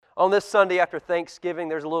On this Sunday after Thanksgiving,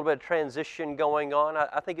 there's a little bit of transition going on.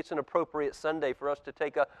 I think it's an appropriate Sunday for us to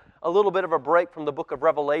take a little bit of a break from the book of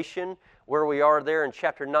Revelation, where we are there in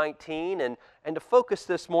chapter 19, and to focus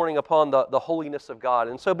this morning upon the holiness of God.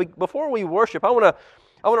 And so before we worship, I want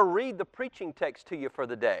to read the preaching text to you for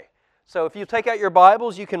the day. So if you take out your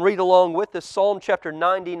Bibles, you can read along with this, Psalm chapter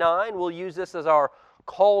 99. We'll use this as our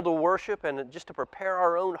call to worship and just to prepare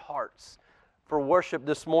our own hearts for worship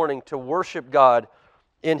this morning, to worship God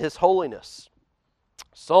in His holiness.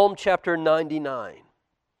 Psalm chapter 99.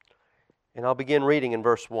 And I'll begin reading in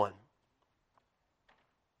verse 1.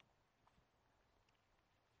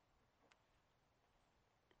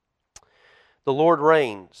 The Lord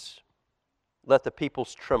reigns, let the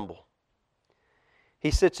peoples tremble.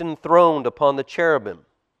 He sits enthroned upon the cherubim,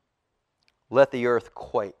 let the earth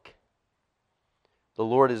quake. The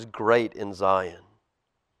Lord is great in Zion.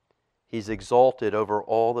 He's exalted over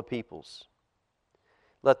all the peoples.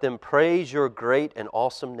 Let them praise your great and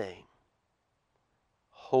awesome name.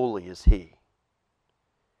 Holy is He.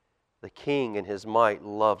 The King in His might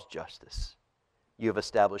loves justice. You have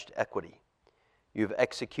established equity. You have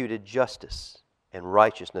executed justice and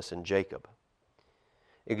righteousness in Jacob.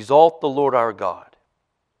 Exalt the Lord our God.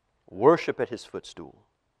 Worship at His footstool.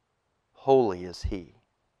 Holy is He.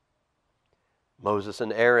 Moses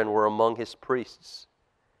and Aaron were among His priests.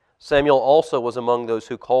 Samuel also was among those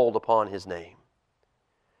who called upon His name.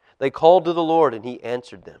 They called to the Lord, and He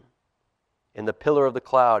answered them. In the pillar of the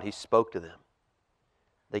cloud He spoke to them.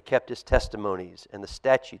 They kept His testimonies and the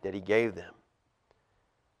statute that He gave them.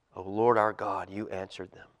 O Lord our God, You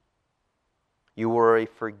answered them. You were a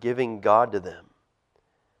forgiving God to them,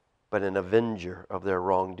 but an avenger of their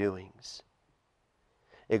wrongdoings.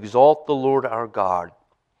 Exalt the Lord our God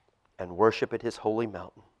and worship at His holy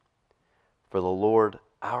mountain, for the Lord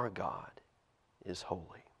our God is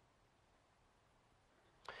holy.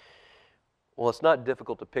 Well, it's not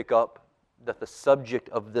difficult to pick up that the subject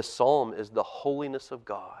of this psalm is the holiness of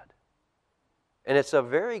God. And it's a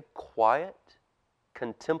very quiet,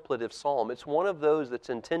 contemplative psalm. It's one of those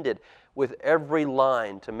that's intended with every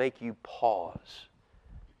line to make you pause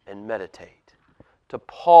and meditate, to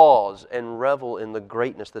pause and revel in the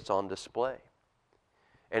greatness that's on display.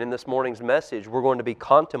 And in this morning's message, we're going to be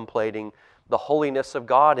contemplating the holiness of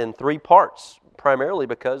God in three parts, primarily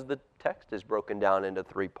because the text is broken down into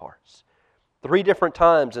three parts. Three different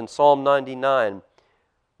times in Psalm 99,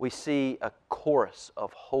 we see a chorus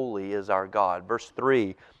of holy is our God. Verse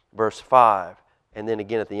 3, verse 5, and then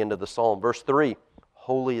again at the end of the psalm. Verse 3,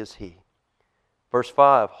 holy is He. Verse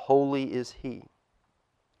 5, holy is He.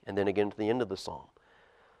 And then again at the end of the psalm,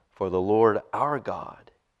 for the Lord our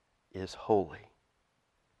God is holy.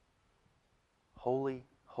 Holy,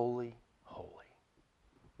 holy, holy.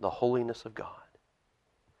 The holiness of God.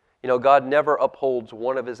 You know, God never upholds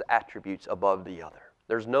one of His attributes above the other.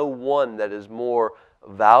 There's no one that is more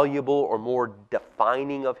valuable or more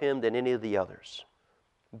defining of Him than any of the others.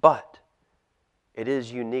 But it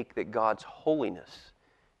is unique that God's holiness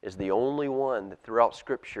is the only one that throughout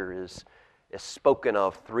Scripture is spoken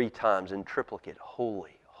of three times in triplicate.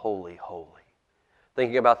 Holy, holy, holy.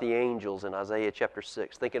 Thinking about the angels in Isaiah chapter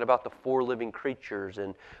 6. Thinking about the four living creatures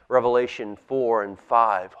in Revelation 4 and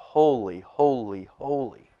 5. Holy, holy,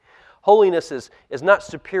 holy. Holiness is not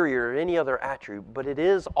superior to any other attribute, but it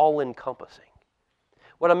is all-encompassing.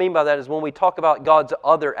 What I mean by that is when we talk about God's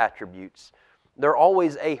other attributes, they're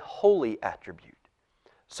always a holy attribute.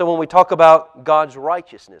 So when we talk about God's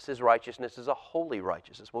righteousness, His righteousness is a holy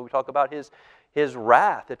righteousness. When we talk about His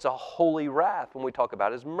wrath, it's a holy wrath. When we talk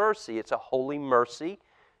about His mercy, it's a holy mercy.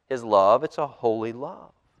 His love, it's a holy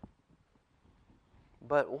love.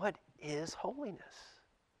 But what is holiness?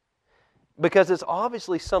 Because it's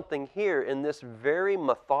obviously something here in this very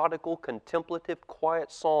methodical, contemplative,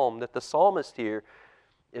 quiet psalm that the psalmist here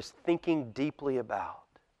is thinking deeply about.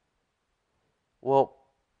 Well,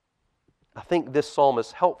 I think this psalm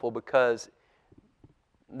is helpful because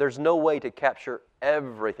there's no way to capture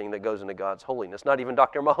everything that goes into God's holiness. Not even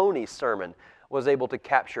Dr. Mahoney's sermon was able to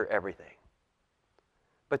capture everything.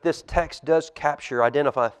 But this text does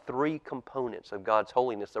identify three components of God's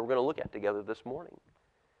holiness that we're going to look at together this morning.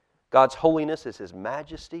 God's holiness is His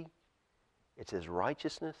majesty, it's His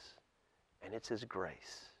righteousness, and it's His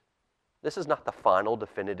grace. This is not the final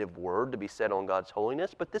definitive word to be said on God's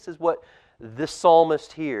holiness, but this is what this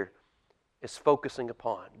psalmist here is focusing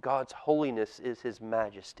upon. God's holiness is His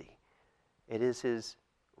majesty. It is His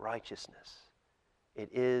righteousness. It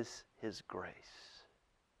is His grace.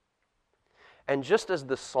 And just as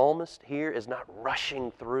the psalmist here is not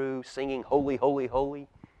rushing through singing holy, holy, holy,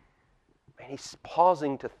 and he's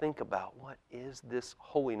pausing to think about what is this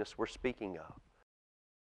holiness we're speaking of.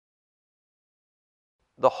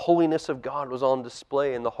 the holiness of God was on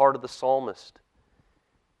display in the heart of the psalmist.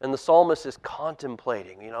 And the psalmist is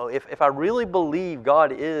contemplating, if I really believe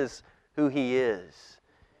God is who He is,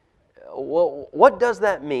 what does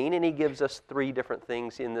that mean? And he gives us 3 different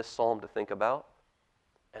things in this psalm to think about.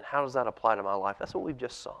 And how does that apply to my life? That's what we've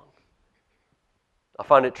just sung. I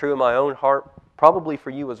find it true in my own heart, probably for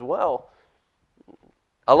you as well.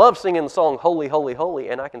 I love singing the song, Holy, Holy, Holy,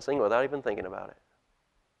 and I can sing without even thinking about it.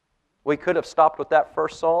 We could have stopped with that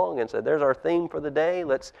first song and said, there's our theme for the day.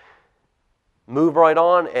 Let's move right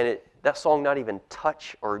on. And that song not even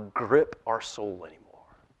touch or grip our soul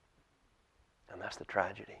anymore. And that's the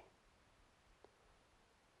tragedy.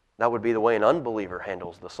 That would be the way an unbeliever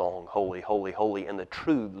handles the song, Holy, Holy, Holy, and the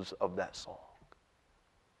truths of that song.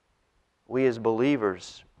 We as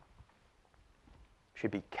believers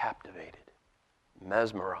should be captivated,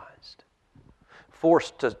 mesmerized,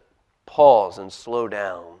 forced to pause and slow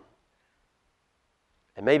down.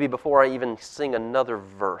 And maybe before I even sing another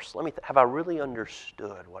verse, have I really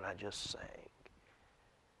understood what I just sang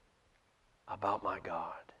about my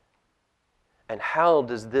God? And how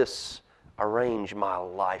does this arrange my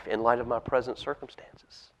life in light of my present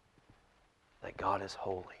circumstances? That God is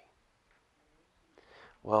holy.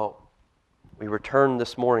 Well, we return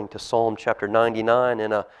this morning to Psalm chapter 99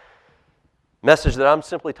 in a message that I'm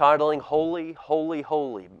simply titling Holy, Holy,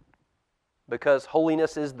 Holy, because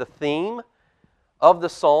holiness is the theme of the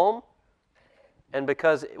psalm, and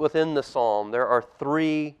because within the psalm there are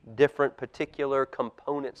 3 different particular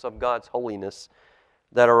components of God's holiness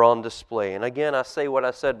that are on display. And again, I say what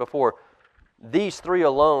I said before, these 3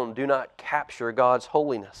 alone do not capture God's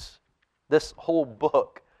holiness. This whole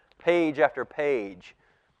book, page after page,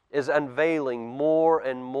 is unveiling more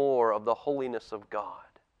and more of the holiness of God.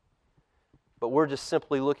 But we're just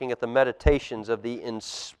simply looking at the meditations of the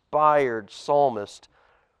inspired psalmist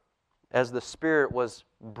as the Spirit was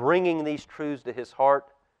bringing these truths to his heart,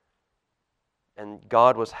 and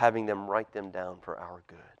God was having them write them down for our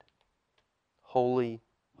good. Holy,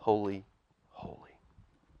 holy, holy.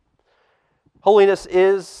 Holiness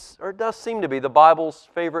is, or does seem to be, the Bible's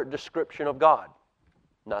favorite description of God.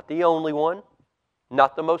 Not the only one,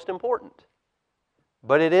 not the most important,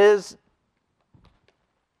 but it is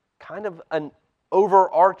kind of an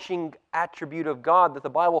overarching attribute of God that the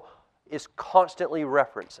Bible is constantly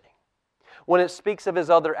referencing. When it speaks of His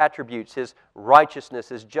other attributes, His righteousness,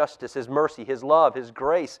 His justice, His mercy, His love, His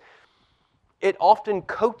grace, it often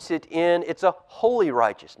coats it in, it's a holy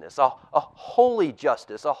righteousness, a holy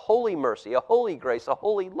justice, a holy mercy, a holy grace, a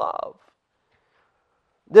holy love.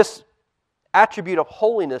 This attribute of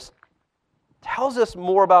holiness tells us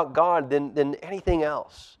more about God than anything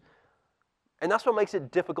else. And that's what makes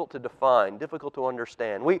it difficult to define, difficult to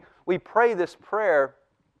understand. We pray this prayer,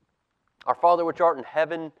 Our Father which art in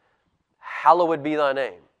heaven, hallowed be thy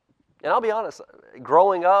name. And I'll be honest,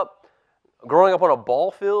 growing up on a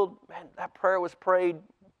ball field, man, that prayer was prayed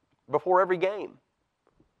before every game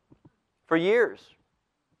for years.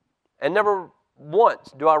 And never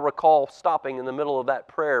once do I recall stopping in the middle of that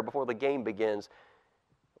prayer before the game begins.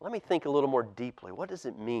 Let me think a little more deeply. What does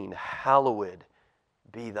it mean, hallowed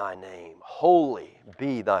be thy name? Holy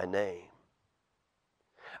be thy name.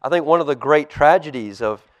 I think one of the great tragedies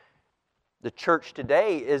of the church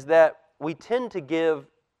today is that we tend to give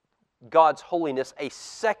God's holiness a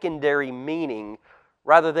secondary meaning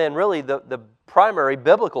rather than really the primary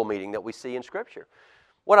biblical meaning that we see in Scripture.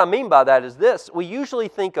 What I mean by that is this. We usually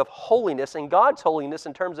think of holiness and God's holiness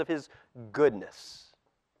in terms of His goodness,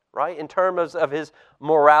 right? In terms of His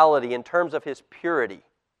morality, in terms of His purity.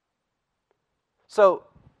 So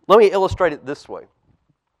let me illustrate it this way.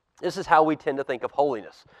 This is how we tend to think of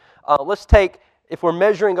holiness. Let's take, if we're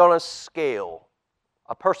measuring on a scale,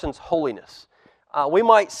 a person's holiness. We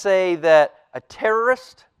might say that a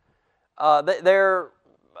terrorist, they're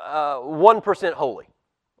 1% holy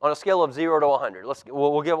on a scale of 0 to 100.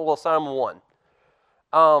 We'll assign them 1.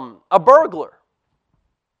 A burglar,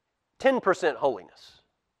 10% holiness.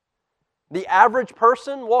 The average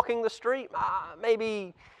person walking the street,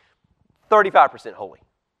 maybe 35% holy.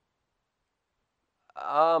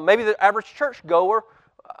 Maybe the average churchgoer,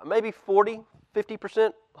 maybe 40,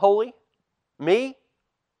 50% holy. Me,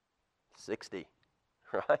 60,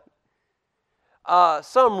 right?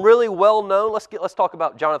 Some really well-known, let's talk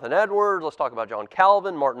about Jonathan Edwards, let's talk about John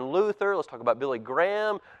Calvin, Martin Luther, let's talk about Billy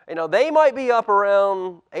Graham. They might be up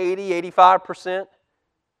around 80, 85%,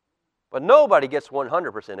 but nobody gets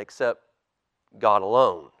 100% except God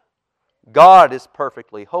alone. God is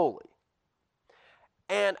perfectly holy.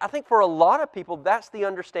 And I think for a lot of people, that's the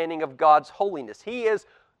understanding of God's holiness. He is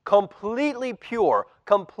completely pure,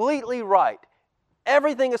 completely right,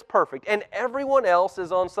 Everything is perfect, and everyone else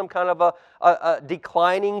is on some kind of a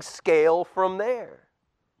declining scale from there.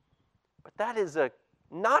 But that is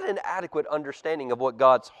not an adequate understanding of what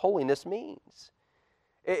God's holiness means.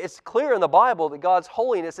 It's clear in the Bible that God's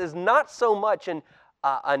holiness is not so much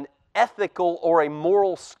an ethical or a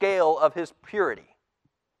moral scale of His purity.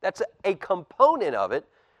 That's a component of it,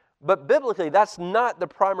 but biblically that's not the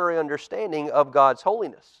primary understanding of God's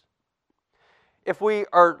holiness. If we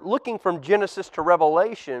are looking from Genesis to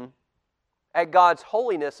Revelation at God's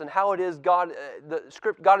holiness and how it is God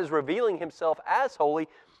is revealing Himself as holy,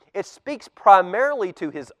 it speaks primarily to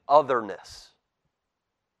His otherness.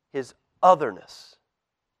 His otherness.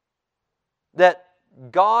 That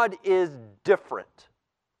God is different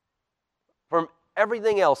from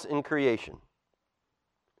everything else in creation.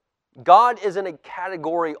 God is in a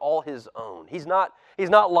category all His own. He's not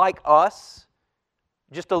like us,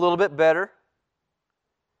 just a little bit better.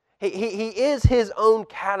 He is His own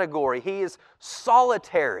category. He is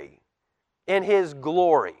solitary in His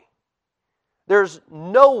glory. There's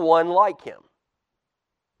no one like Him.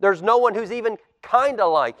 There's no one who's even kind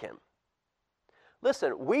of like Him.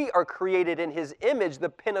 Listen, we are created in His image, the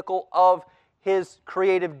pinnacle of His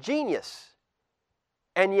creative genius.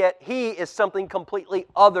 And yet He is something completely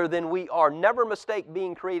other than we are. Never mistake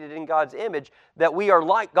being created in God's image that we are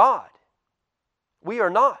like God. We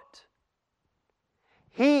are not.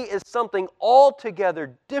 He is something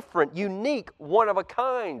altogether different, unique, one of a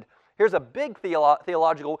kind. Here's a big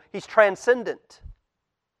theological, He's transcendent.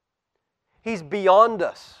 He's beyond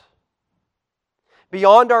us.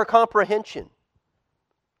 Beyond our comprehension.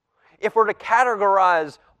 If we're to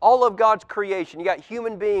categorize all of God's creation, you got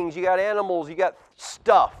human beings, you got animals, you got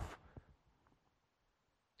stuff.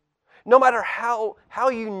 No matter how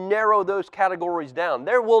you narrow those categories down,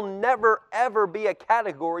 there will never, ever be a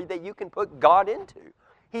category that you can put God into.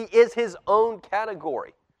 He is His own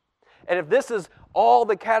category. And if this is all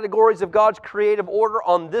the categories of God's creative order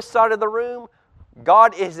on this side of the room,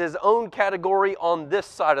 God is His own category on this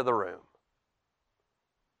side of the room.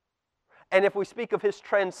 And if we speak of His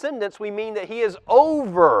transcendence, we mean that He is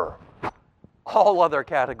over all other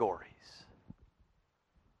categories.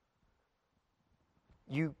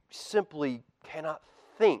 You simply cannot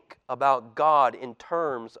think about God in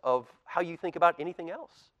terms of how you think about anything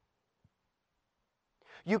else.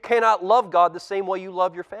 You cannot love God the same way you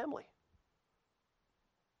love your family.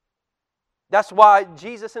 That's why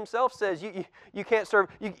Jesus Himself says you can't serve,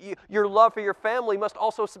 your love for your family must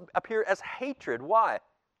also appear as hatred. Why?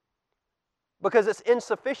 Because it's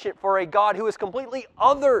insufficient for a God who is completely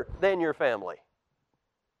other than your family,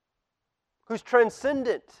 who's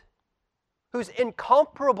transcendent, who's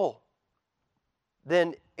incomparable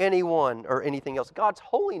than anyone or anything else. God's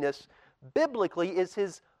holiness, biblically, is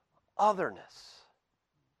His otherness.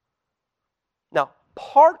 Now,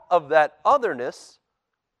 part of that otherness,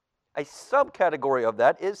 a subcategory of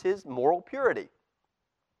that, is His moral purity,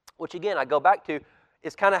 which again, I go back to,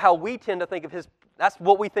 is kind of how we tend to think of His. That's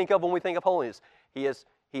what we think of when we think of holiness. He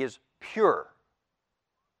is pure.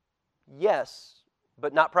 Yes,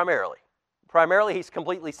 but not primarily. Primarily, He's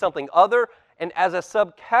completely something other, and as a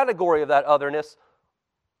subcategory of that otherness,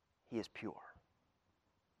 He is pure.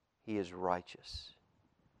 He is righteous.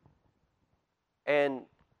 And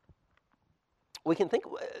we can think,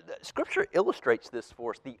 Scripture illustrates this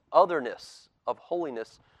for us, the otherness of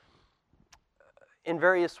holiness in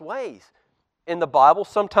various ways. In the Bible,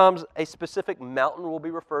 sometimes a specific mountain will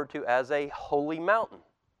be referred to as a holy mountain.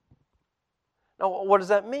 Now, what does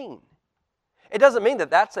that mean? It doesn't mean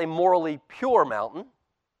that that's a morally pure mountain.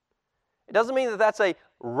 It doesn't mean that that's a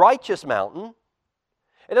righteous mountain.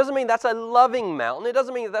 It doesn't mean that's a loving mountain. It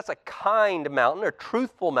doesn't mean that that's a kind mountain or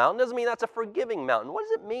truthful mountain. It doesn't mean that's a forgiving mountain. What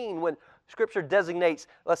does it mean when Scripture designates,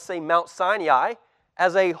 let's say, Mount Sinai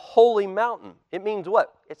as a holy mountain? It means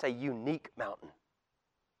what? It's a unique mountain.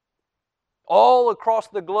 All across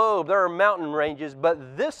the globe, there are mountain ranges,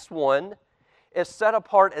 but this one is set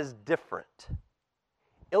apart as different.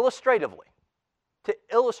 Illustratively, to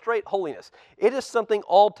illustrate holiness. It is something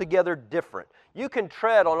altogether different. You can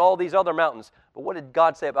tread on all these other mountains, but what did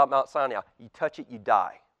God say about Mount Sinai? You touch it, you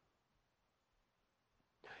die.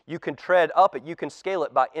 You can tread up it, you can scale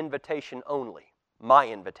it by invitation only. My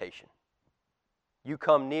invitation. You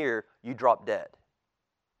come near, you drop dead.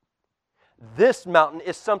 This mountain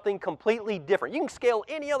is something completely different. You can scale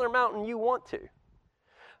any other mountain you want to.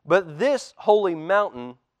 But this holy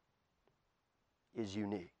mountain is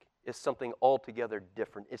unique. It's something altogether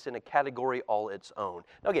different. It's in a category all its own.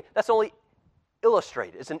 Now again, that's only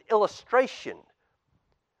illustrated. It's an illustration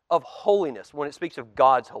of holiness when it speaks of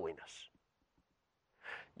God's holiness.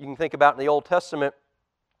 You can think about in the Old Testament,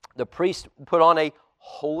 The priest put on a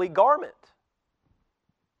holy garment.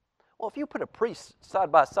 Well, if you put a priest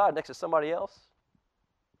side by side next to somebody else,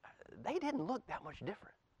 they didn't look that much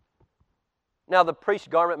different. Now, the priest's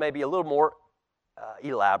garment may be a little more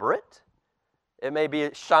elaborate. It may be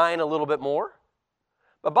shine a little bit more.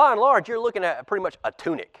 But by and large, you're looking at pretty much a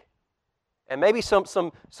tunic. And maybe some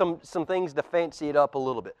things to fancy it up a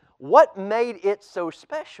little bit. What made it so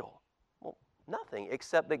special? Well, nothing,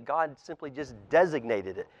 except that God simply just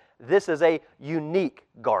designated it. This is a unique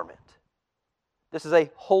garment. This is a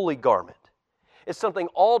holy garment. It's something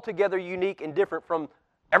altogether unique and different from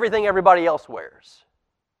everything everybody else wears.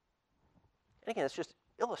 And again, it's just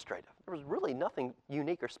illustrative. There was really nothing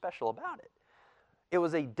unique or special about it. It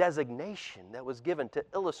was a designation that was given to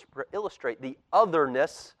illustrate the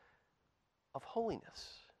otherness of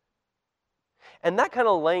holiness. And that kind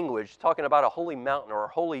of language, talking about a holy mountain or a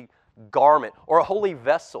holy garment or a holy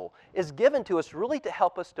vessel, is given to us really to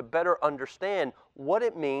help us to better understand what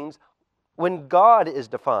it means when God is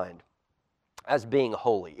defined as being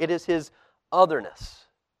holy. It is His otherness.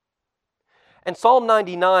 And Psalm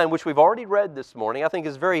 99, which we've already read this morning, I think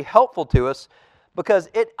is very helpful to us because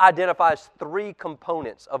it identifies three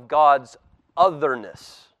components of God's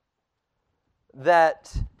otherness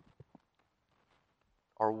that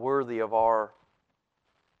are worthy of our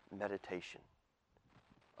meditation,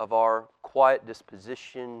 of our quiet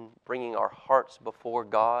disposition, bringing our hearts before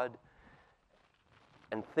God,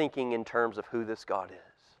 and thinking in terms of who this God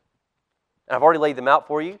is. And I've already laid them out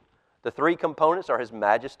for you. The three components are His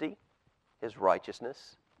majesty, His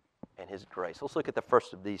righteousness, and His grace. Let's look at the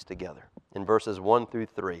first of these together in verses 1 through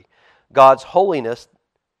 3. God's holiness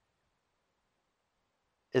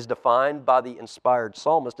is defined by the inspired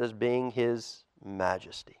psalmist as being His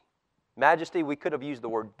majesty. Majesty, we could have used the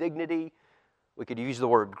word dignity. We could use the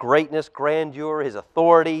word greatness, grandeur, His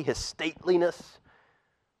authority, His stateliness.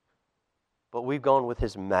 But we've gone with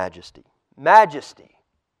His majesty. Majesty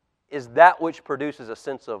is that which produces a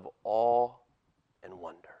sense of awe and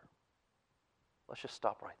wonder. Let's just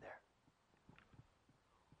stop right there.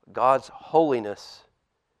 God's holiness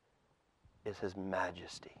is His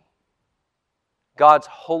majesty. God's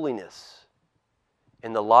holiness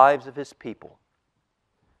in the lives of His people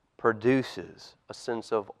produces a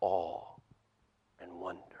sense of awe and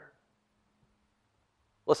wonder.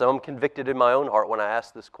 Listen, I'm convicted in my own heart when I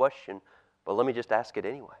ask this question, but let me just ask it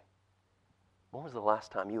anyway. When was the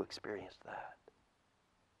last time you experienced that?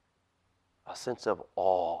 A sense of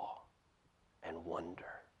awe and wonder.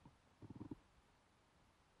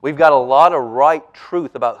 We've got a lot of right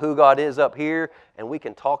truth about who God is up here, and we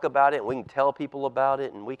can talk about it, and we can tell people about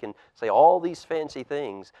it, and we can say all these fancy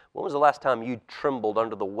things. When was the last time you trembled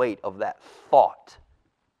under the weight of that thought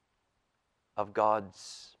of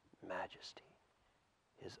God's majesty,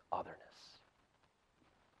 His otherness?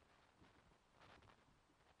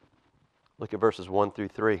 Look at verses 1 through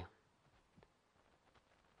 3.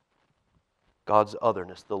 God's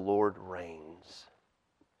otherness, the Lord reigns.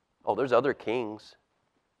 Oh, there's other kings.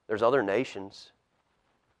 There's other nations.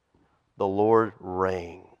 The Lord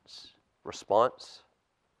reigns. Response,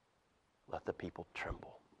 let the people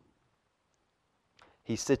tremble.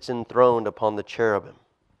 He sits enthroned upon the cherubim.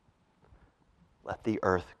 Let the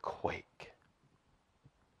earth quake.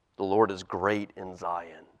 The Lord is great in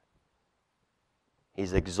Zion.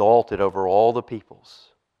 He's exalted over all the peoples.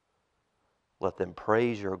 Let them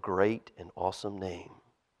praise your great and awesome name.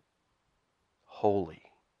 Holy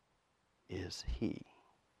is He.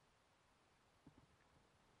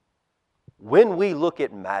 When we look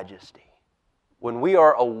at majesty, when we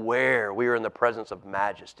are aware we are in the presence of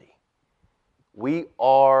majesty, we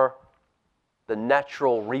are the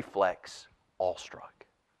natural reflex awestruck.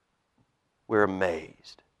 We're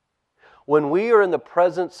amazed. When we are in the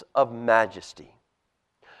presence of majesty,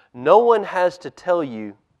 no one has to tell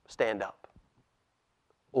you, stand up,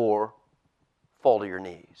 or fall to your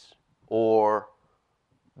knees, or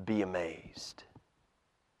be amazed.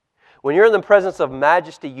 When you're in the presence of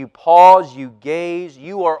majesty, you pause, you gaze,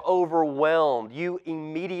 you are overwhelmed. You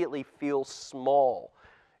immediately feel small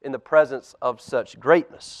in the presence of such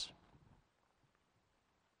greatness.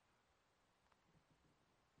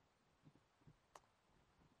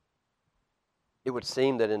 It would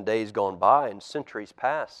seem that in days gone by and centuries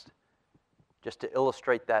past, just to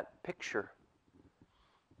illustrate that picture,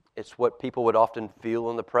 it's what people would often feel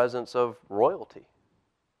in the presence of royalty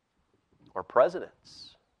or presidents.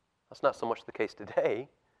 That's not so much the case today.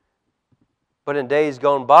 But in days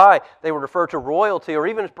gone by, they would refer to royalty or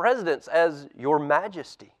even presidents as Your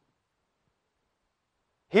Majesty.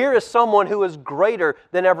 Here is someone who is greater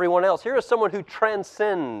than everyone else. Here is someone who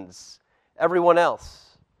transcends everyone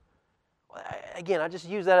else. Again, I just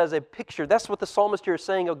use that as a picture. That's what the psalmist here is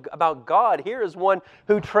saying about God. Here is one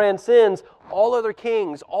who transcends all other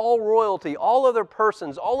kings, all royalty, all other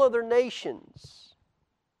persons, all other nations.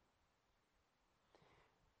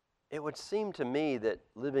 It would seem to me that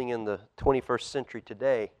living in the 21st century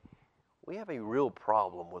today, we have a real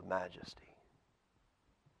problem with majesty.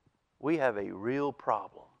 We have a real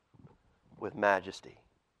problem with majesty.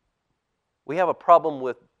 We have a problem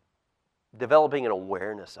with developing an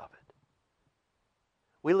awareness of it.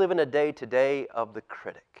 We live in a day today of the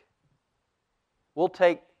critic. We'll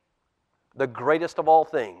take the greatest of all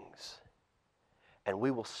things and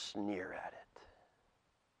we will sneer at it.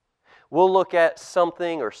 We'll look at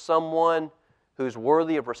something or someone who's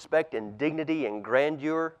worthy of respect and dignity and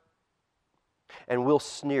grandeur, and we'll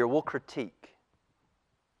sneer, we'll critique,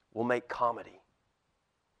 we'll make comedy.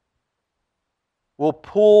 We'll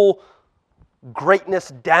pull greatness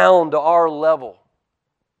down to our level.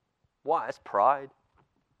 Why? It's pride.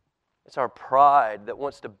 It's our pride that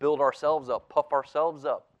wants to build ourselves up, puff ourselves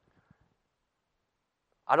up.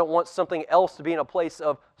 I don't want something else to be in a place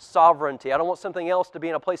of sovereignty. I don't want something else to be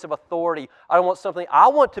in a place of authority. I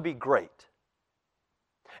want to be great.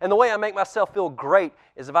 And the way I make myself feel great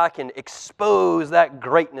is if I can expose that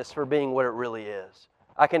greatness for being what it really is.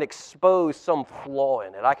 I can expose some flaw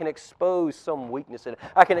in it. I can expose some weakness in it.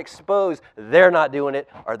 I can expose they're not doing it,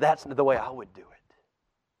 or that's the way I would do it.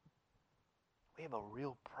 We have a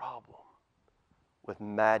real problem with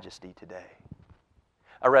majesty today.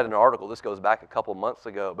 I read an article, this goes back a couple months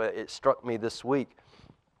ago, but it struck me this week,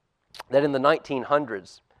 that in the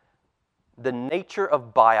 1900s, the nature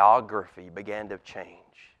of biography began to change.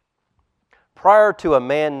 Prior to a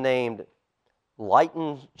man named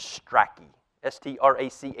Leighton Strachey,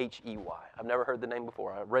 Strachey. I've never heard the name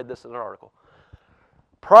before. I read this in an article.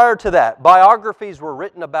 Prior to that, biographies were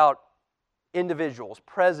written about individuals,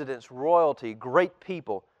 presidents, royalty, great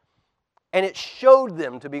people. And it showed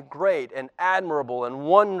them to be great and admirable and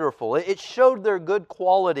wonderful. It showed their good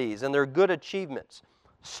qualities and their good achievements.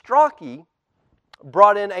 Strachey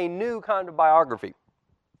brought in a new kind of biography.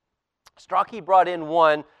 Strachey brought in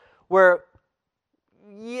one where,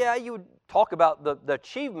 you would talk about the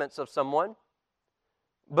achievements of someone,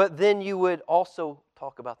 but then you would also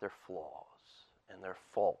talk about their flaws and their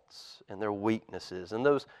faults and their weaknesses and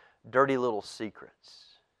those dirty little secrets.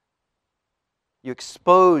 You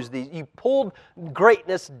exposed these, you pulled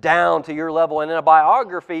greatness down to your level, and in a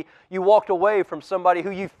biography, you walked away from somebody who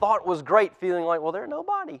you thought was great, feeling like, well, they're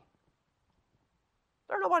nobody.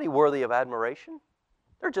 They're nobody worthy of admiration.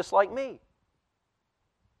 They're just like me.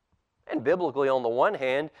 And biblically, on the one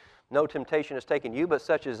hand, no temptation has taken you, but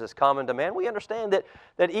such as is common to man. We understand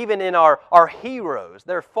that even in our heroes,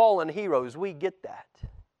 their fallen heroes, we get that.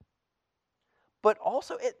 But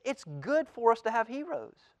also, it's good for us to have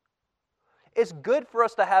heroes. It's good for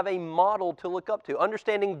us to have a model to look up to.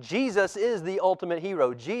 Understanding Jesus is the ultimate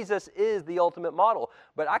hero. Jesus is the ultimate model.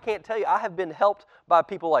 But I can't tell you, I have been helped by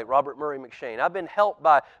people like Robert Murray McCheyne. I've been helped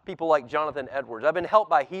by people like Jonathan Edwards. I've been helped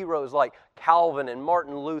by heroes like Calvin and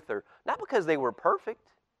Martin Luther. Not because they were perfect,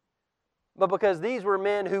 but because these were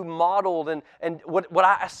men who modeled and what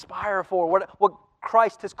I aspire for, what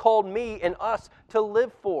Christ has called me and us to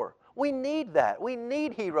live for. We need that. We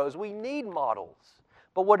need heroes. We need models.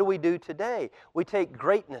 But what do we do today? We take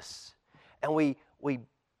greatness and we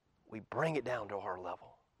bring it down to our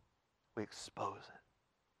level. We expose it.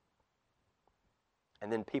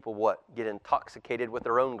 And then people get intoxicated with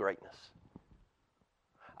their own greatness.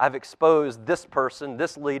 I've exposed this person,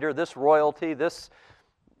 this leader, this royalty, this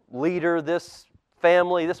leader, this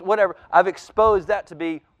family, this whatever. I've exposed that to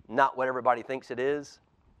be not what everybody thinks it is,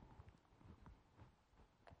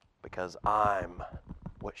 because I'm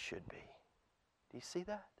what should be. Do you see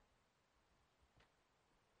that?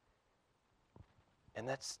 And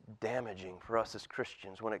that's damaging for us as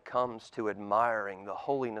Christians when it comes to admiring the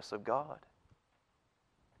holiness of God.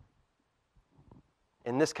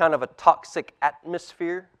 In this kind of a toxic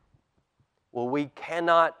atmosphere, where we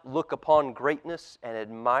cannot look upon greatness and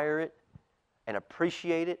admire it and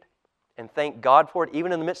appreciate it and thank God for it,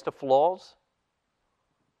 even in the midst of flaws,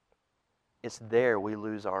 it's there we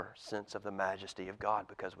lose our sense of the majesty of God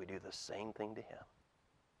because we do the same thing to Him.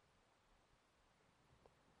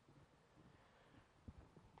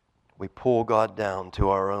 We pull God down to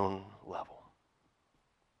our own level.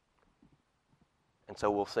 And so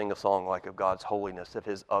we'll sing a song like of God's holiness, of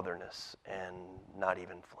His otherness, and not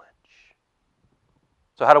even flinch.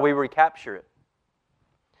 So how do we recapture it?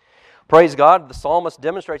 Praise God, the psalmist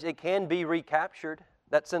demonstrates it can be recaptured,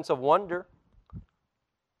 that sense of wonder.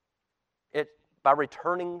 By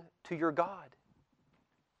returning to your God.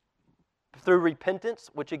 through repentance,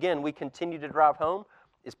 which again we continue to drive home,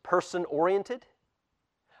 is person-oriented.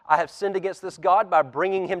 I have sinned against this God by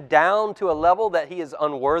bringing Him down to a level that He is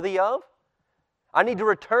unworthy of. I need to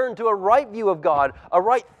return to a right view of God, a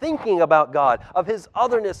right thinking about God, of His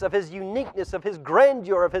otherness, of His uniqueness, of His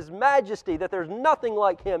grandeur, of His majesty, that there's nothing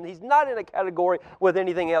like Him. He's not in a category with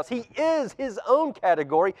anything else. He is His own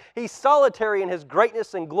category. He's solitary in His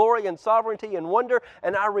greatness and glory and sovereignty and wonder,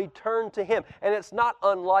 and I return to Him. And it's not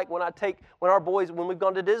unlike when we've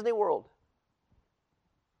gone to Disney World.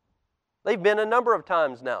 They've been a number of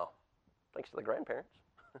times now, thanks to the grandparents.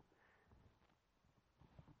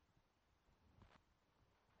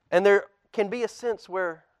 And there can be a sense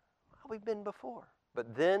where, we've been before.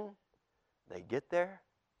 But then they get there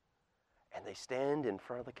and they stand in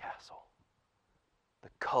front of the castle. The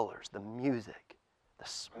colors, the music, the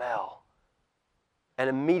smell. And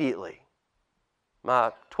immediately,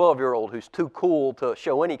 my 12-year-old who's too cool to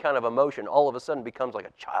show any kind of emotion all of a sudden becomes like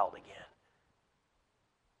a child again.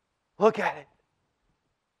 Look at it.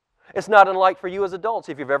 It's not unlike for you as adults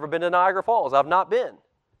if you've ever been to Niagara Falls. I've not been.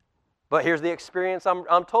 But here's the experience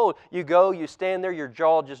I'm told. You go, you stand there, your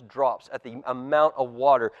jaw just drops at the amount of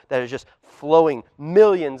water that is just flowing.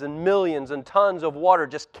 Millions and millions and tons of water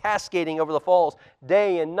just cascading over the falls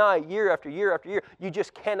day and night, year after year after year. You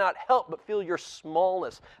just cannot help but feel your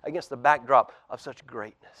smallness against the backdrop of such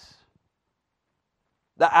greatness.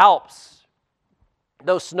 The Alps,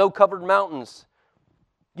 those snow-covered mountains,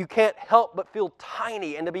 you can't help but feel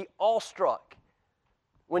tiny and to be awestruck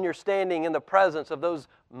when you're standing in the presence of those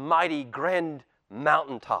mighty, grand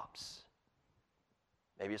mountaintops.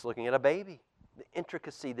 Maybe it's looking at a baby. The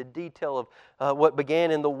intricacy, the detail of what began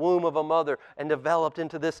in the womb of a mother and developed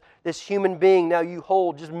into this human being now you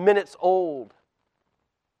hold just minutes old,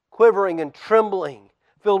 quivering and trembling,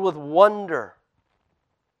 filled with wonder.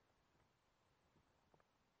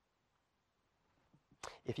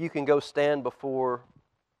 If you can go stand before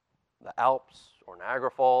the Alps or Niagara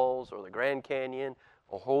Falls or the Grand Canyon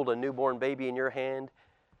or hold a newborn baby in your hand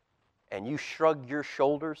and you shrug your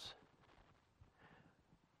shoulders,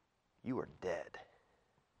 you are dead.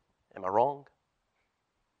 Am I wrong?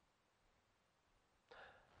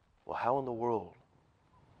 Well, how in the world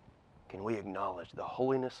can we acknowledge the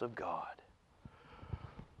holiness of God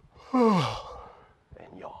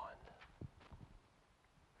and yawn?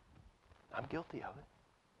 I'm guilty of it.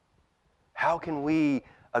 How can we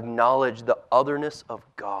acknowledge the otherness of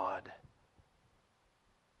God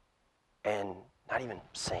and not even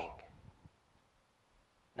sing,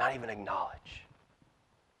 not even acknowledge?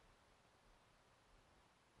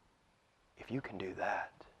 If you can do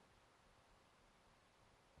that,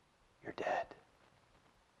 you're dead,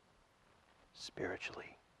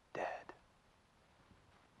 spiritually dead.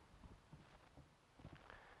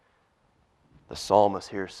 The psalmist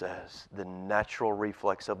here says, the natural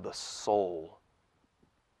reflex of the soul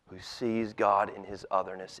who sees God in His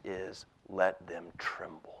otherness is, let them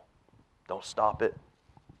tremble. Don't stop it.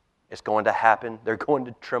 It's going to happen. They're going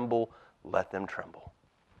to tremble. Let them tremble.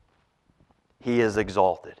 He is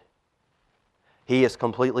exalted. He is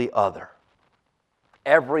completely other.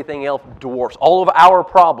 Everything else dwarfs all of our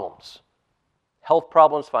problems. Health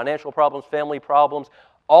problems, financial problems, family problems,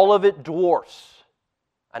 all of it dwarfs.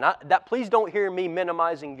 And please don't hear me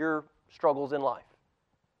minimizing your struggles in life.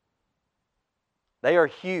 They are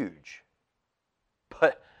huge.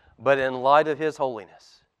 But in light of His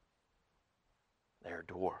holiness, they are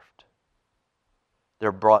dwarfed.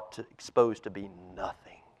 They're exposed to be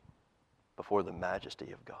nothing before the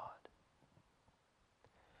majesty of God.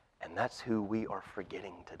 And that's who we are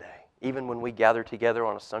forgetting today. Even when we gather together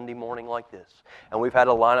on a Sunday morning like this, and we've had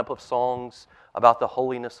a lineup of songs about the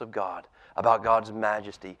holiness of God, about God's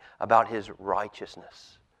majesty, about His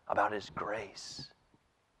righteousness, about His grace.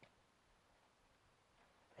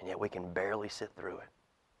 And yet we can barely sit through it.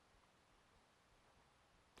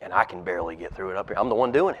 And I can barely get through it up here. I'm the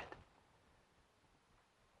one doing it.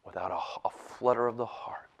 Without a flutter of the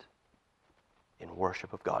heart in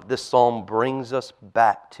worship of God. This psalm brings us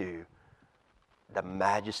back to the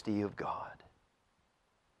majesty of God.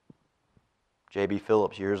 J.B.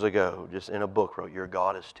 Phillips years ago, just in a book, wrote, "Your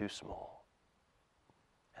God is too small."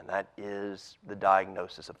 And that is the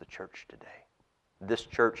diagnosis of the church today. This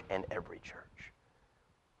church and every church.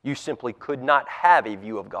 You simply could not have a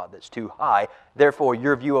view of God that's too high. Therefore,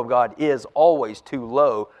 your view of God is always too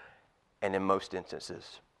low, and in most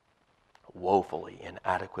instances, woefully,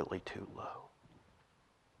 inadequately too low.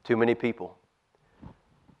 Too many people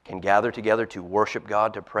can gather together to worship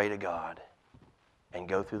God, to pray to God, and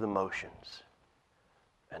go through the motions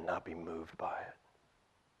and not be moved by it.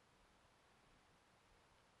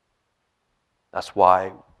 That's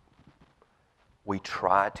why We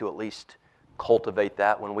try to at least cultivate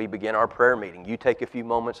that when we begin our prayer meeting. You take a few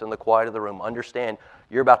moments in the quiet of the room. Understand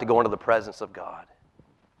you're about to go into the presence of God.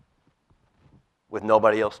 With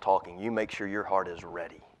nobody else talking, you make sure your heart is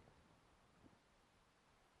ready.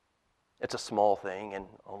 It's a small thing, and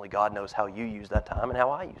only God knows how you use that time and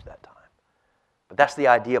how I use that time. But that's the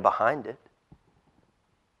idea behind it,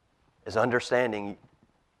 is understanding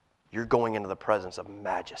you're going into the presence of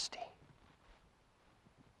majesty,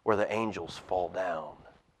 where the angels fall down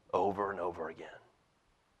over and over again.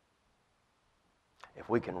 If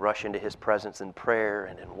we can rush into His presence in prayer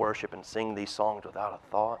and in worship and sing these songs without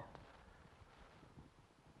a thought,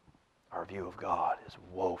 our view of God is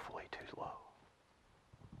woefully too low.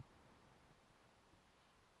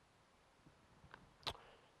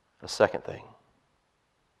 The second thing,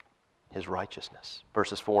 His righteousness.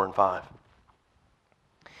 Verses 4 and 5.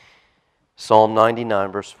 Psalm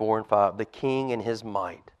 99, verse 4 and 5. The king in his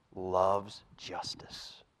might loves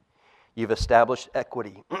justice. You've established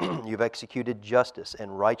equity. You've executed justice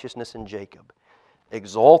and righteousness in Jacob.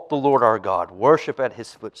 Exalt the Lord our God. Worship at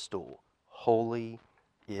His footstool. Holy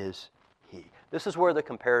is He. This is where the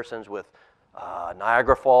comparisons with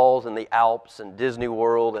Niagara Falls and the Alps and Disney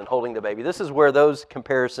World and holding the baby, this is where those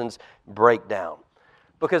comparisons break down.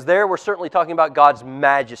 Because there we're certainly talking about God's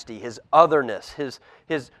majesty, His otherness,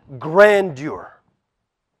 His grandeur,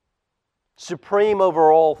 supreme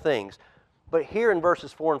over all things. But here in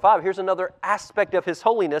verses 4 and 5, here's another aspect of His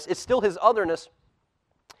holiness. It's still His otherness.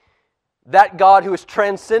 That God who is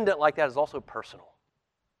transcendent like that is also personal.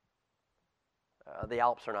 The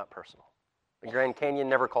Alps are not personal. The Grand Canyon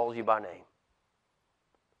never calls you by name.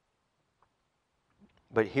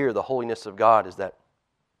 But here, the holiness of God is that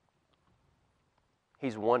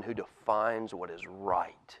He's one who defines what is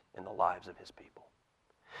right in the lives of His people.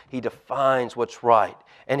 He defines what's right.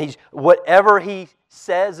 And whatever He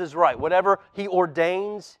says is right. Whatever He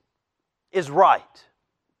ordains is right.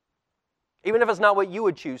 Even if it's not what you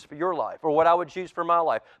would choose for your life or what I would choose for my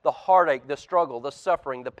life. The heartache, the struggle, the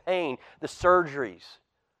suffering, the pain, the surgeries,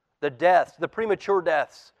 the deaths, the premature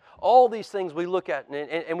deaths. All these things we look at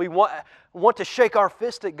and we want to shake our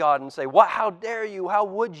fist at God and say, "What? How dare you? How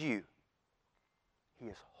would you?" He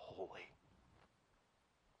is holy.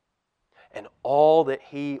 And all that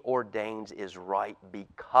He ordains is right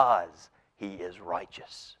because He is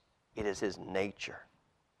righteous. It is His nature.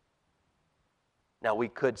 Now we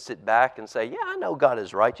could sit back and say, "Yeah, I know God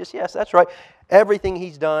is righteous. Yes, that's right. Everything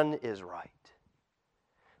He's done is right."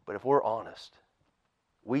 But if we're honest,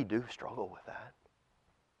 we do struggle with that.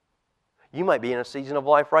 You might be in a season of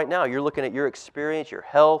life right now. You're looking at your experience, your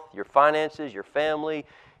health, your finances, your family,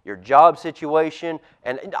 your job situation.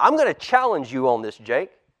 And I'm going to challenge you on this,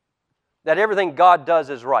 Jake, that everything God does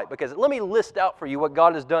is right. Because let me list out for you what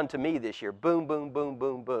God has done to me this year. Boom, boom, boom,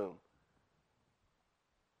 boom, boom.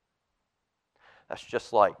 That's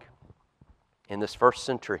just like in this first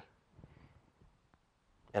century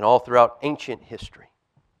and all throughout ancient history.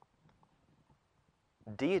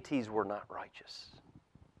 Deities were not righteous.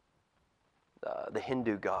 The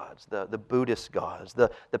Hindu gods, the Buddhist gods, the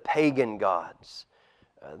pagan gods,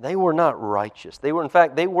 they were not righteous. They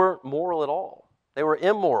weren't moral at all. They were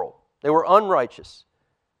immoral. They were unrighteous.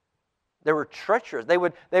 They were treacherous. They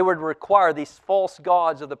would require, these false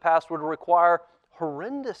gods of the past would require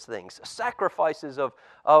horrendous things, sacrifices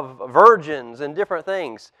of virgins and different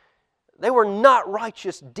things. They were not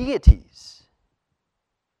righteous deities.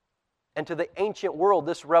 And to the ancient world,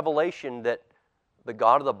 this revelation that the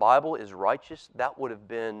God of the Bible is righteous, that would have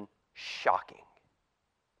been shocking.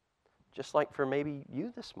 Just like for maybe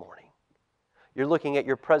you this morning. You're looking at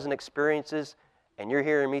your present experiences and you're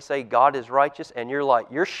hearing me say God is righteous and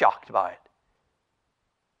you're shocked by it.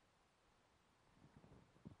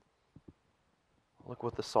 Look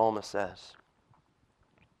what the psalmist says.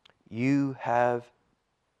 You have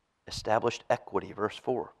established equity, verse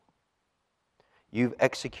 4. You've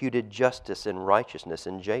executed justice and righteousness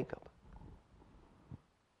in Jacob.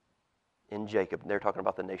 In Jacob, they're talking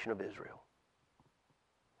about the nation of Israel.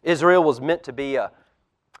 Israel was meant to be a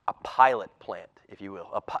pilot plant, if you will,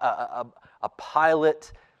 a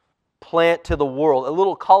pilot plant to the world, a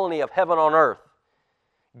little colony of heaven on earth.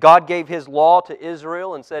 God gave His law to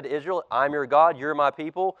Israel and said, Israel, I'm your God, you're my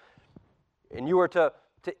people, and you are to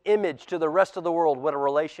image to the rest of the world what a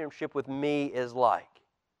relationship with me is like.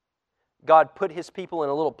 God put His people in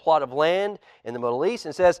a little plot of land in the Middle East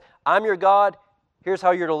and says, I'm your God, here's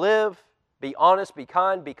how you're to live. Be honest, be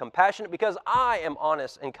kind, be compassionate, because I am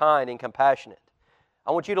honest and kind and compassionate.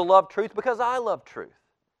 I want you to love truth because I love truth.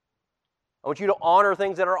 I want you to honor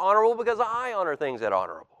things that are honorable because I honor things that are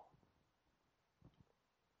honorable.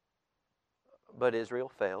 But Israel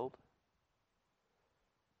failed.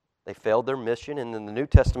 They failed their mission, and then the New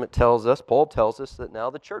Testament tells us, Paul tells us, that now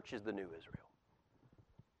the church is the new Israel.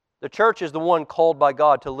 The church is the one called by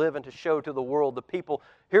God to live and to show to the world, the people,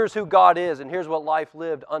 here's who God is, and here's what life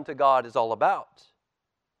lived unto God is all about.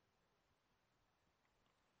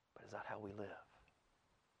 But is that how we live?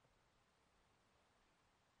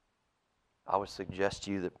 I would suggest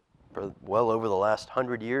to you that for well over the last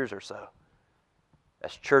 100 years or so,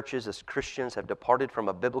 as churches, as Christians have departed from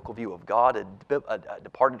a biblical view of God,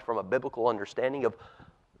 departed from a biblical understanding of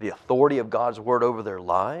the authority of God's Word over their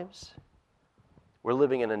lives, we're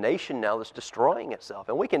living in a nation now that's destroying itself.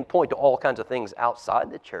 And we can point to all kinds of things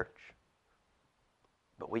outside the church,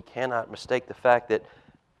 but we cannot mistake the fact that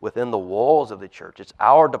within the walls of the church, it's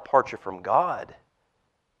our departure from God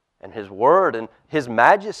and His Word and His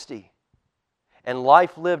majesty and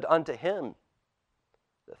life lived unto Him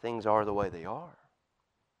that things are the way they are.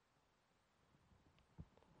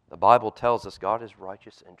 The Bible tells us God is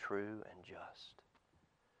righteous and true and just.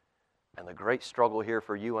 And the great struggle here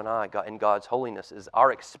for you and I in God's holiness is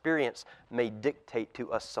our experience may dictate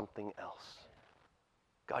to us something else.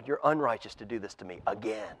 God, you're unrighteous to do this to me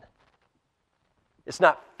again. It's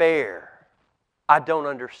not fair. I don't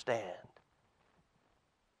understand.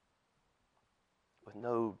 With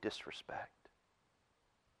no disrespect,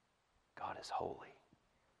 God is holy.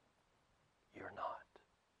 You're not.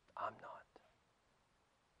 I'm not.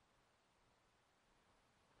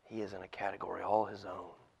 He is in a category all His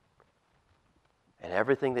own. And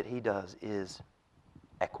everything that He does is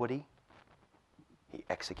equity. He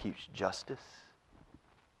executes justice.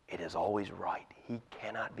 It is always right. He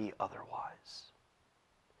cannot be otherwise.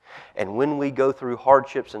 And when we go through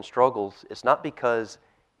hardships and struggles, it's not because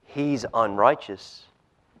He's unrighteous.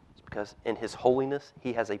 It's because in His holiness,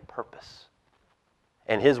 He has a purpose.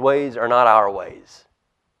 And His ways are not our ways.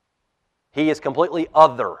 He is completely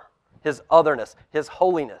other. His otherness, His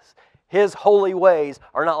holiness, His holy ways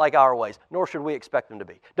are not like our ways, nor should we expect them to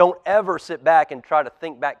be. Don't ever sit back and try to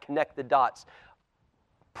think back, connect the dots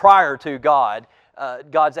prior to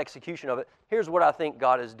God's execution of it. Here's what I think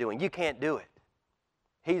God is doing. You can't do it.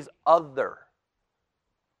 He's other.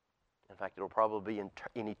 In fact, it'll probably be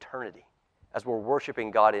in eternity, as we're worshiping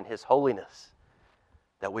God in His holiness,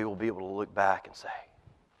 that we will be able to look back and say,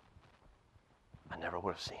 I never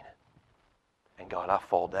would have seen it. And God, I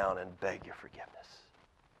fall down and beg your forgiveness.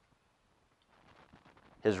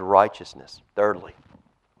 His righteousness. Thirdly,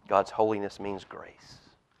 God's holiness means grace.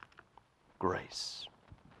 Grace.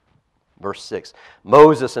 Verse 6,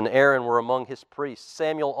 Moses and Aaron were among His priests.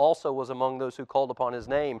 Samuel also was among those who called upon His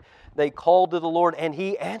name. They called to the Lord, and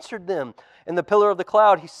He answered them. In the pillar of the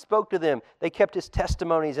cloud, He spoke to them. They kept His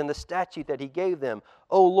testimonies and the statute that He gave them.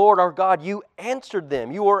 O Lord our God, You answered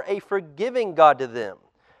them. You are a forgiving God to them,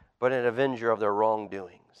 but an avenger of their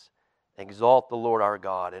wrongdoings. Exalt the Lord our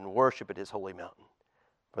God and worship at His holy mountain,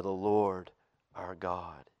 for the Lord our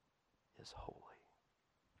God is holy.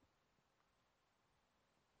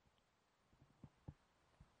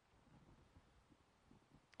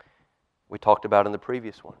 We talked about in the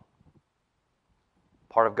previous one.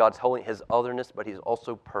 Part of God's holiness, His otherness, but He's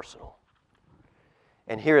also personal.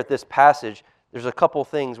 And here at this passage, there's a couple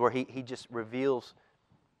things where He just reveals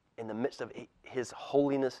in the midst of His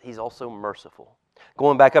holiness, He's also merciful.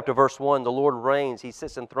 Going back up to verse 1, the Lord reigns. He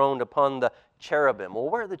sits enthroned upon the cherubim. Well,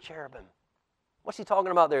 where are the cherubim? What's He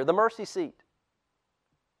talking about there? The mercy seat.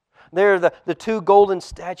 They're the two golden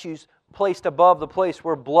statues placed above the place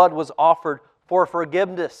where blood was offered for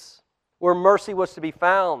forgiveness, where mercy was to be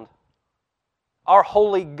found. Our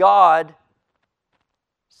holy God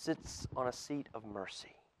sits on a seat of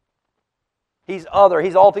mercy. He's other.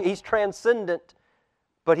 He's transcendent,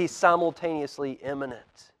 but He's simultaneously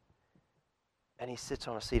immanent. And He sits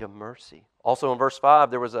on a seat of mercy. Also in verse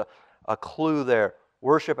 5, there was a clue there.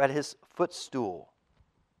 Worship at His footstool.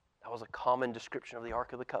 That was a common description of the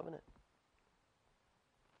Ark of the Covenant.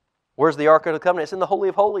 Where's the Ark of the Covenant? It's in the Holy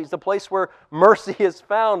of Holies, the place where mercy is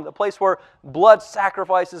found, the place where blood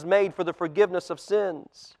sacrifice is made for the forgiveness of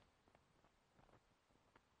sins.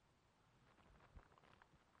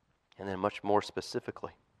 And then much more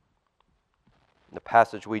specifically, in the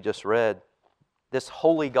passage we just read, this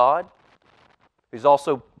holy God, who's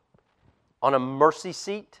also on a mercy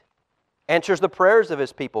seat, answers the prayers of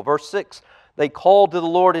His people. Verse 6, they called to the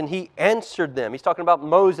Lord and He answered them. He's talking about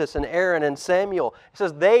Moses and Aaron and Samuel. He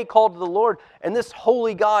says they called to the Lord, and this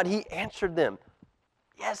holy God, He answered them.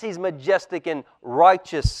 Yes, He's majestic and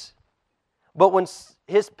righteous, but when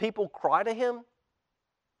His people cry to Him,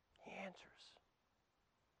 He answers.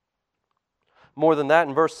 More than that,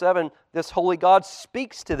 in verse 7, this holy God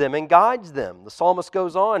speaks to them and guides them. The psalmist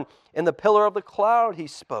goes on, in the pillar of the cloud He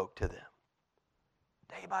spoke to them.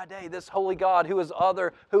 Day by day, this holy God who is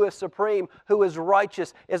other, who is supreme, who is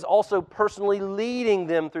righteous, is also personally leading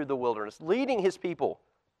them through the wilderness, leading His people,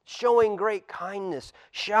 showing great kindness,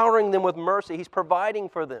 showering them with mercy. He's providing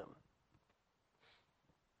for them.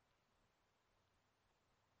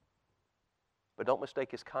 But don't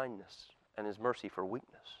mistake His kindness and His mercy for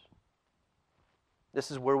weakness.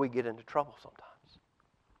 This is where we get into trouble sometimes.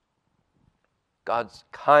 God's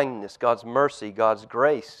kindness, God's mercy, God's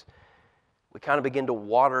grace, we kind of begin to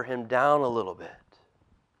water Him down a little bit.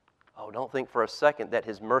 Oh, don't think for a second that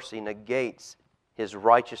His mercy negates His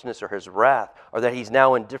righteousness or His wrath, or that He's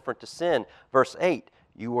now indifferent to sin. Verse 8,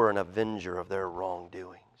 you were an avenger of their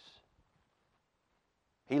wrongdoings.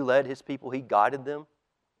 He led His people, He guided them.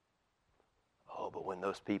 Oh, but when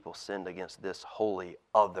those people sinned against this holy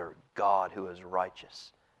other God who is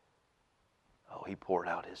righteous, oh, He poured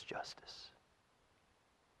out His justice.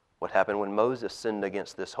 What happened when Moses sinned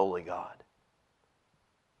against this holy God?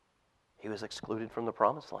 He was excluded from the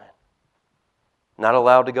promised land. Not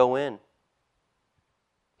allowed to go in.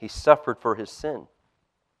 He suffered for his sin.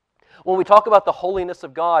 When we talk about the holiness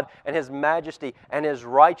of God and His majesty and His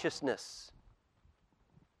righteousness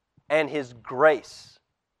and His grace,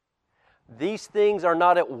 these things are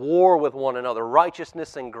not at war with one another.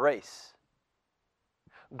 Righteousness and grace.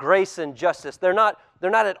 Grace and justice. They're not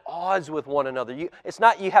at odds with one another. It's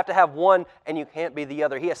not you have to have one and you can't be the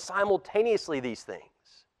other. He has simultaneously these things.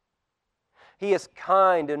 He is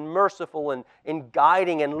kind and merciful in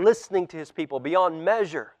guiding and listening to His people beyond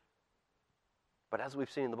measure. But as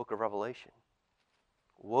we've seen in the book of Revelation,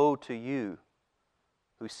 woe to you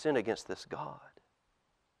who sin against this God.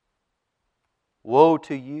 Woe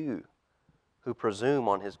to you who presume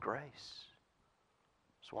on His grace.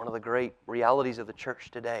 It's one of the great realities of the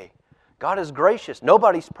church today. God is gracious.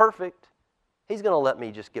 Nobody's perfect. He's going to let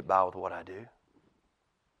me just get by with what I do.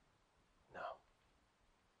 No.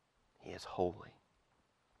 He is holy.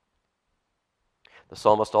 The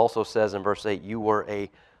psalmist also says in verse 8, you were a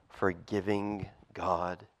forgiving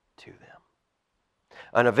God to them.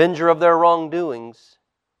 An avenger of their wrongdoings,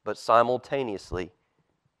 but simultaneously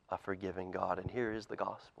a forgiving God. And here is the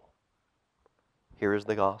gospel. Here is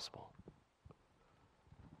the gospel.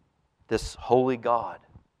 This holy God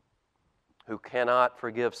who cannot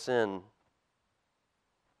forgive sin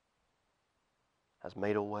has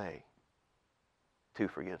made a way to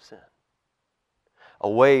forgive sin. A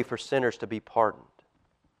way for sinners to be pardoned.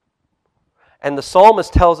 And the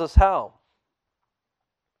psalmist tells us how.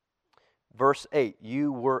 Verse 8,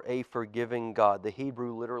 you were a forgiving God. The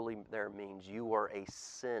Hebrew literally there means you were a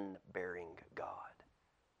sin-bearing God.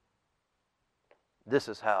 This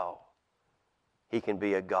is how He can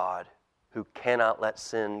be a God who cannot let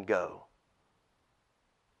sin go,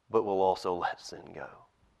 but will also let sin go.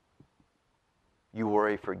 You were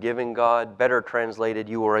a forgiving God. Better translated,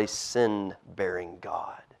 you were a sin-bearing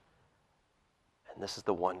God. And this is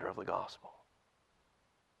the wonder of the gospel.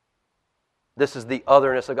 This is the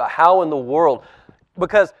otherness of God. How in the world?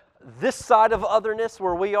 Because this side of otherness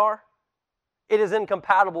where we are, it is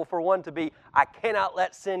incompatible for one to be, I cannot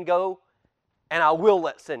let sin go, and I will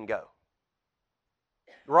let sin go.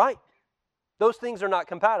 Right? Those things are not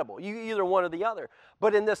compatible. You either one or the other.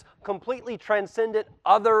 But in this completely transcendent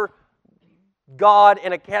other God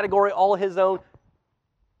in a category all His own,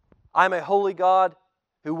 I'm a holy God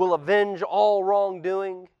who will avenge all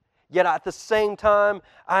wrongdoing. Yet at the same time,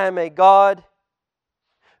 I am a God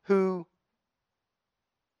who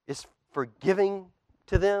is forgiving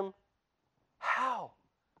to them. How?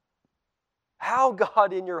 How,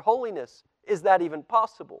 God, in your holiness, is that even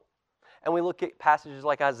possible? And we look at passages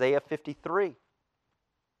like Isaiah 53.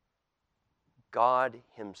 God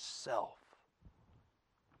Himself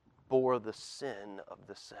bore the sin of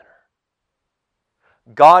the sinner.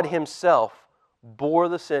 God Himself bore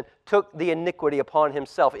the sin, took the iniquity upon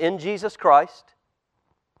Himself in Jesus Christ,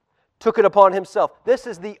 took it upon Himself. This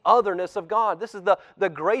is the otherness of God. This is the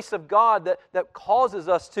grace of God that causes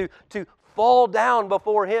us to fall down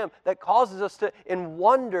before Him, that causes us to, in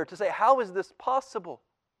wonder, to say, how is this possible?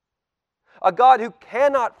 A God who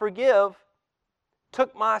cannot forgive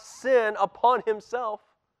took my sin upon Himself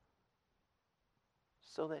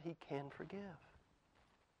so that He can forgive.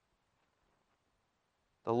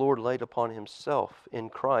 The Lord laid upon Himself in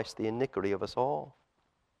Christ the iniquity of us all.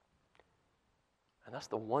 And that's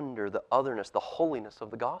the wonder, the otherness, the holiness of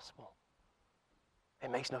the gospel. It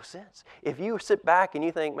makes no sense. If you sit back and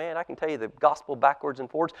you think, man, I can tell you the gospel backwards and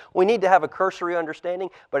forwards, we need to have a cursory understanding,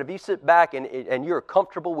 but if you sit back and you're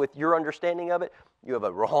comfortable with your understanding of it, you have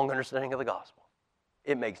a wrong understanding of the gospel.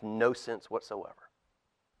 It makes no sense whatsoever.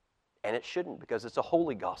 And it shouldn't, because it's a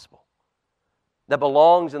holy gospel that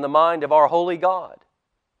belongs in the mind of our holy God.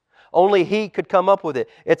 Only He could come up with it.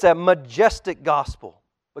 It's a majestic gospel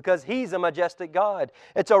because He's a majestic God.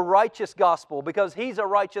 It's a righteous gospel because He's a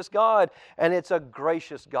righteous God. And it's a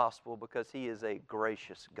gracious gospel because He is a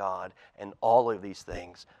gracious God. And all of these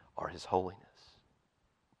things are His holiness.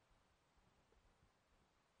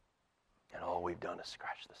 And all we've done is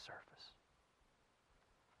scratch the surface.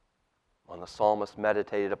 When the psalmist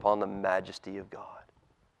meditated upon the majesty of God,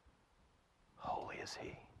 holy is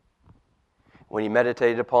He. When he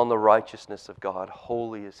meditated upon the righteousness of God,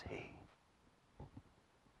 holy is He.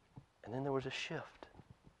 And then there was a shift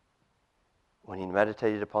when he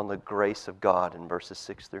meditated upon the grace of God in verses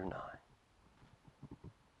 6 through 9.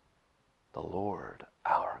 The Lord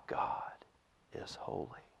our God is holy.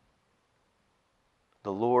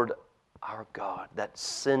 The Lord our God, that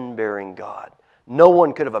sin-bearing God. No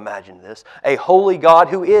one could have imagined this. A holy God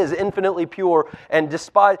who is infinitely pure, and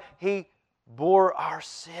despite, He bore our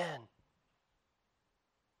sin.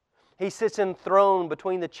 He sits enthroned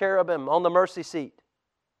between the cherubim on the mercy seat.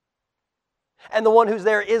 And the one who's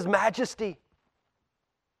there is majesty.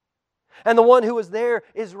 And the one who is there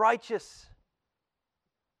is righteous.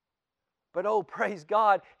 But oh, praise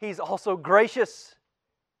God, He's also gracious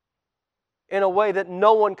in a way that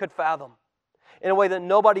no one could fathom, in a way that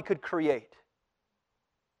nobody could create,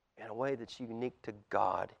 in a way that's unique to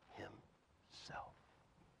God Himself.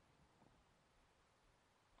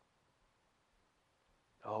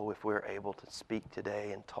 Oh, if we're able to speak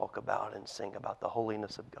today and talk about and sing about the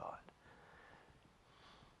holiness of God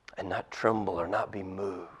and not tremble or not be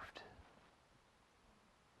moved.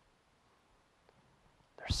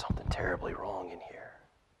 There's something terribly wrong in here.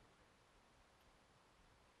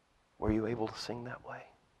 Were you able to sing that way?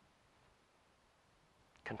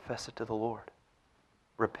 Confess it to the Lord.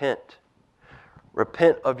 Repent.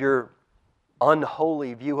 Repent of your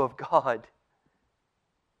unholy view of God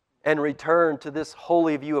and return to this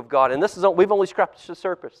holy view of God. And we've only scratched the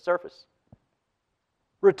surface.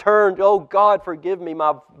 Return, oh God, forgive me,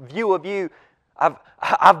 my view of You.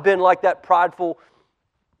 I've been like that prideful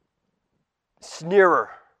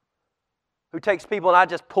sneerer who takes people and I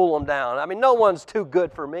just pull them down. I mean, no one's too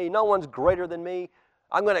good for me. No one's greater than me.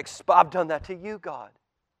 I've done that to You, God.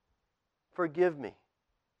 Forgive me.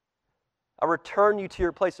 I return You to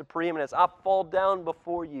Your place of preeminence. I fall down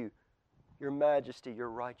before You, Your majesty, Your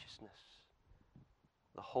righteousness,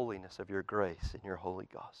 the holiness of Your grace and Your holy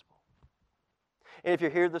gospel. And if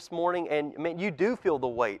you're here this morning and you do feel the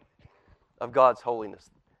weight of God's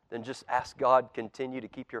holiness, then just ask God, continue to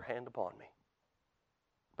keep Your hand upon me,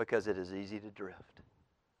 because it is easy to drift.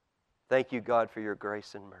 Thank You, God, for Your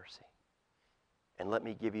grace and mercy. And let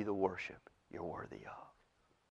me give You the worship You're worthy of.